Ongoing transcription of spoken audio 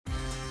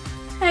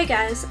Hey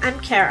guys, I'm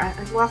Kara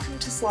and welcome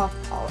to Sloth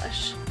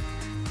Polish.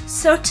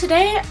 So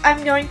today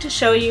I'm going to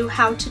show you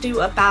how to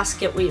do a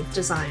basket weave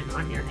design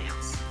on your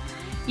nails.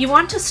 You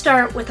want to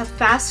start with a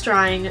fast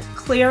drying,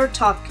 clear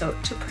top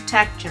coat to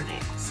protect your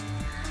nails.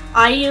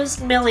 I used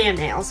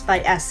Millionails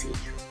by Essie.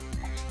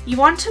 You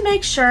want to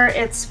make sure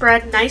it's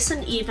spread nice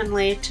and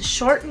evenly to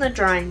shorten the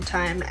drying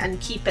time and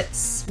keep it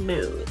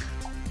smooth.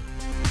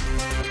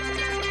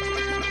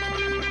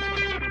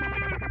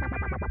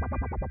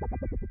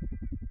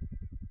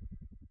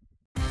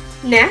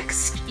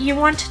 Next, you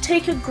want to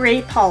take a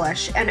gray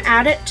polish and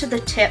add it to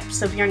the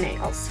tips of your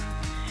nails.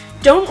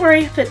 Don't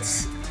worry if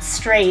it's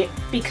straight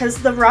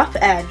because the rough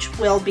edge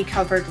will be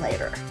covered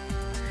later.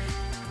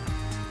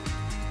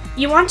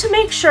 You want to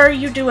make sure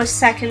you do a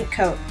second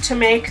coat to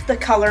make the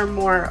color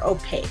more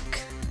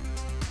opaque.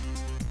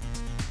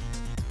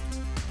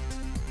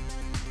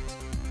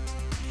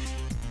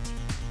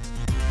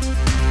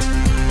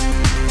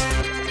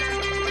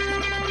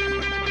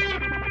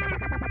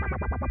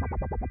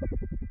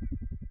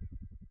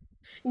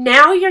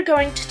 Now you're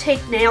going to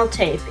take nail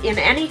tape in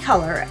any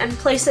color and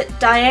place it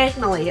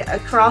diagonally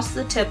across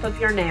the tip of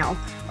your nail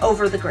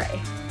over the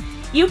gray.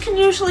 You can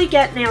usually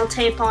get nail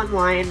tape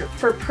online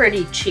for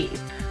pretty cheap.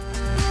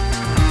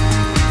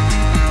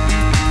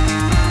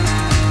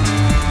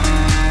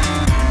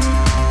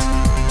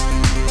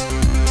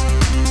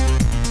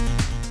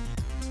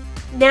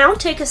 Now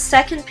take a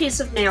second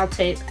piece of nail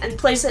tape and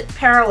place it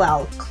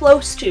parallel,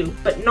 close to,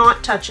 but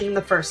not touching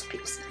the first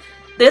piece.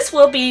 This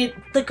will be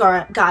the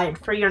guide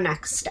for your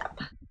next step.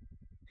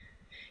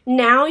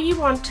 Now you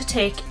want to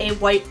take a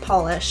white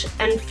polish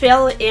and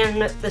fill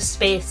in the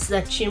space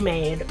that you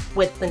made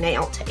with the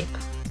nail tape.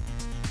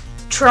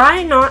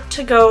 Try not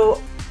to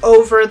go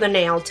over the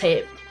nail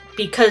tape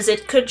because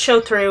it could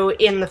show through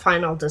in the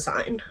final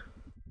design.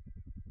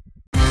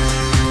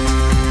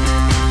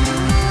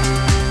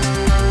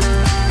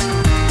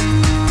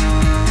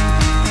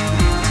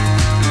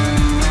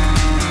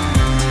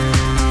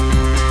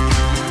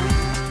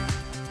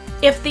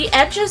 If the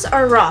edges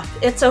are rough,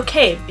 it's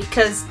okay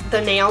because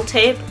the nail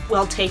tape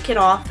will take it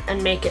off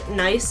and make it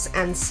nice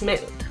and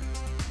smooth.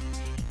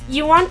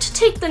 You want to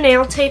take the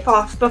nail tape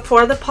off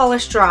before the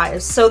polish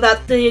dries so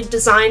that the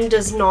design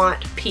does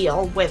not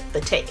peel with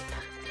the tape.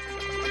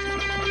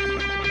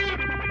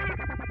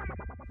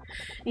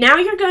 Now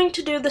you're going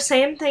to do the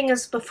same thing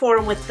as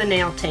before with the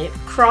nail tape,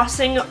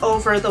 crossing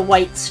over the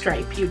white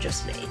stripe you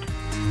just made.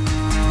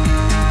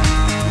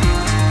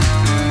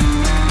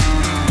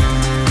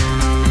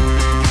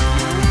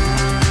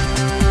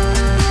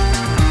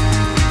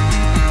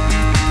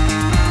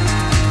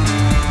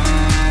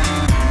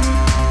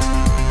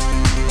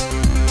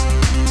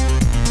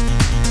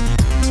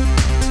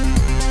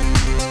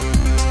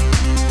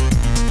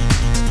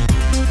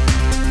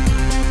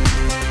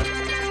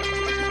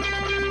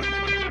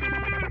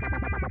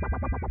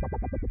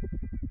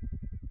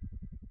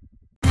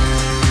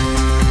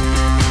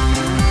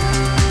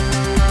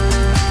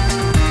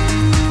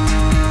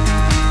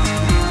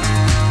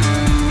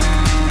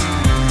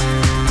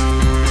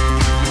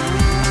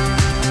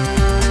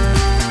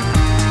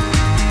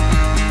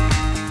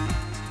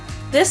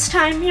 This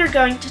time you're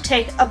going to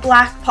take a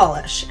black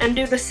polish and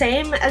do the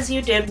same as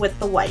you did with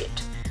the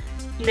white,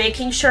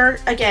 making sure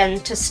again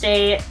to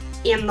stay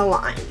in the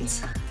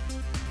lines.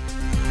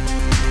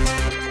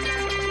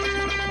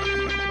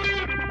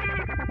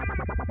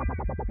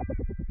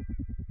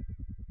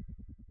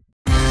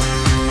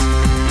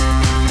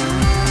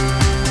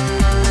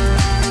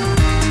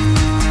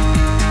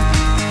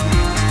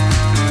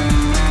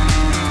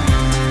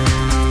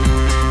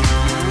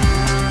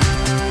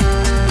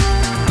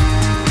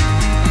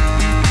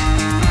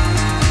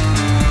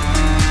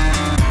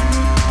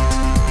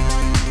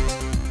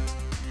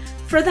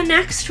 For the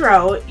next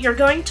row, you're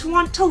going to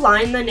want to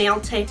line the nail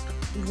tape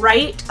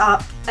right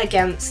up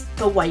against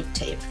the white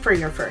tape for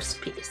your first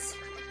piece.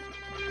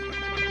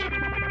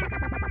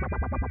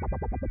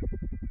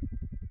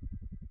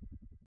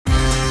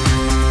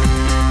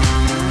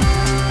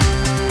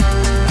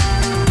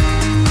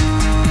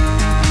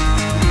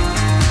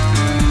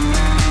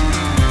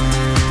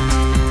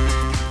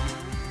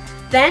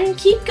 Then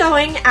keep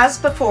going as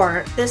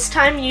before, this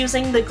time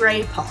using the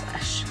gray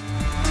polish.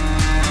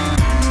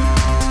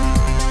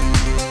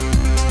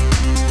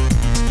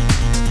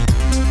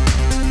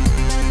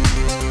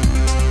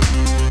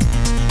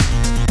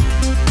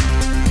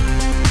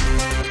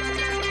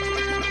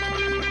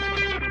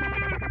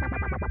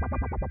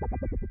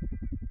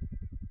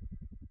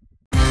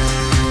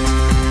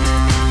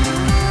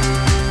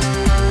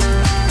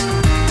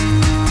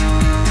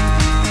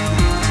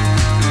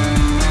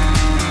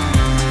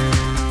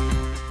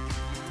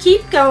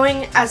 Keep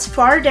going as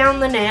far down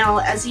the nail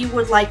as you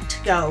would like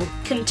to go,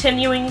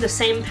 continuing the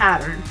same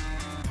pattern.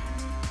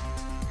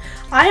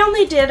 I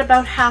only did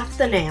about half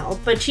the nail,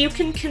 but you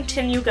can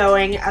continue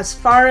going as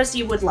far as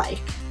you would like.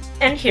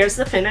 And here's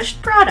the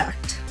finished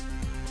product.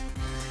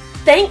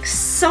 Thanks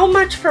so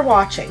much for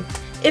watching.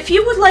 If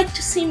you would like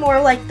to see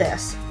more like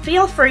this,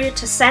 feel free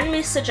to send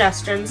me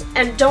suggestions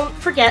and don't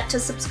forget to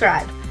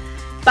subscribe.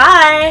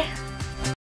 Bye!